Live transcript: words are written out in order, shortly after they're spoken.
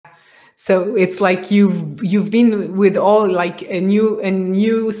So it's like you've been with all like a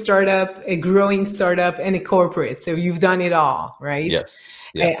new startup, a growing startup, and a corporate. So you've done it all, right? Yes,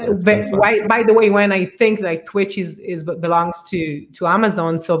 yes, it's been But fun. by the way, when I think like Twitch is belongs to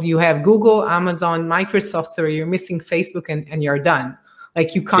Amazon, so you have Google, Amazon, Microsoft, so you're missing Facebook, and you're done.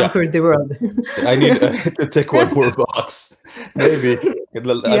 Like you Yeah, conquered the world. I need to tick one more box. Maybe. I'm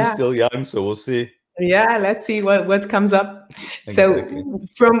Yeah. still young, so we'll see. Yeah, let's see what comes up. So Exactly.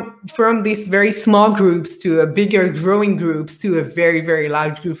 from these very small groups to a bigger growing groups to a very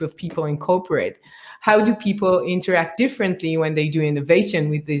large group of people in corporate, how do people interact differently when they do innovation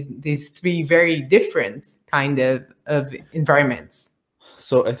with these three very different kind of environments?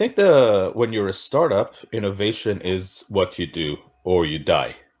 So I think when you're a startup, innovation is what you do or you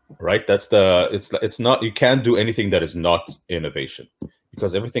die, right? It's not, you can't do anything that is not innovation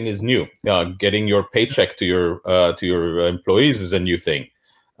because everything is new. Getting your paycheck to your employees is a new thing.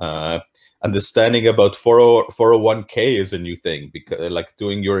 Understanding about 401k is a new thing, because like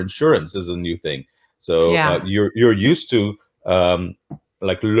doing your insurance is a new thing. So Yeah. you're used to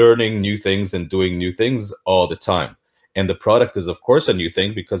like learning new things and doing new things all the time. And the product is, of course, a new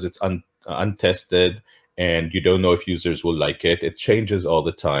thing because it's untested and you don't know if users will like it. It changes all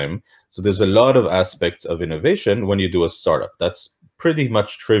the time. So there's a lot of aspects of innovation when you do a startup. That's pretty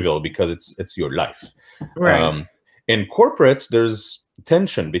much trivial because it's your life. Right. In corporate, there's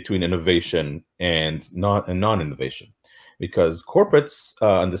tension between innovation and non-innovation, because corporates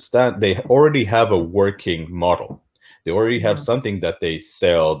understand they already have a working model. They already have something that they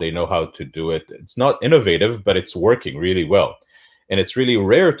sell. They know how to do it. It's not innovative, but it's working really well. And it's really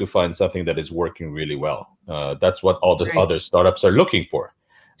rare to find something that is working really well. That's what all the Right. other startups are looking for.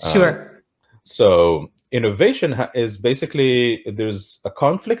 Sure. So innovation is basically, there's a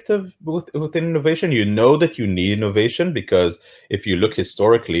conflict within innovation. You know that you need innovation because if you look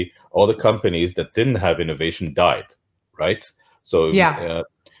historically, all the companies that didn't have innovation died, right? So Yeah.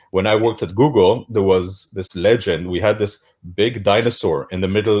 when I worked at Google, there was this legend. We had this big dinosaur in the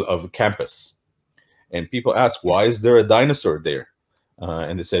middle of campus. And people ask, why is there a dinosaur there?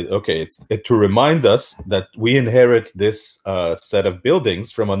 And they said, okay, it's to remind us that we inherit this set of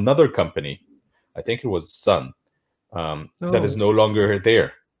buildings from another company. I think it was Sun, that is Oh. no longer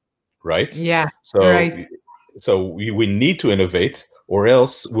there, right? Yeah. So, Right. we need to innovate, or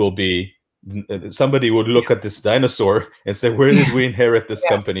else somebody would look at this dinosaur and say, where did we inherit this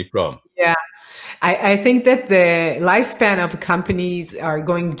Yeah. company from? Yeah. I think that the lifespan of companies are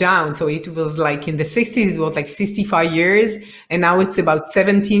going down. So it was like in the 60s, it was like 65 years. And now it's about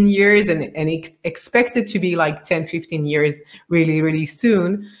 17 years and expected to be like 10, 15 years really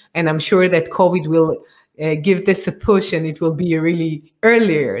soon. And I'm sure that COVID will give this a push, and it will be really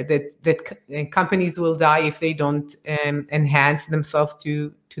earlier that companies will die if they don't enhance themselves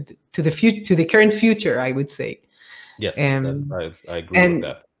to the current future, I would say. Yes, Um, I agree with and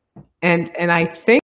that. and I think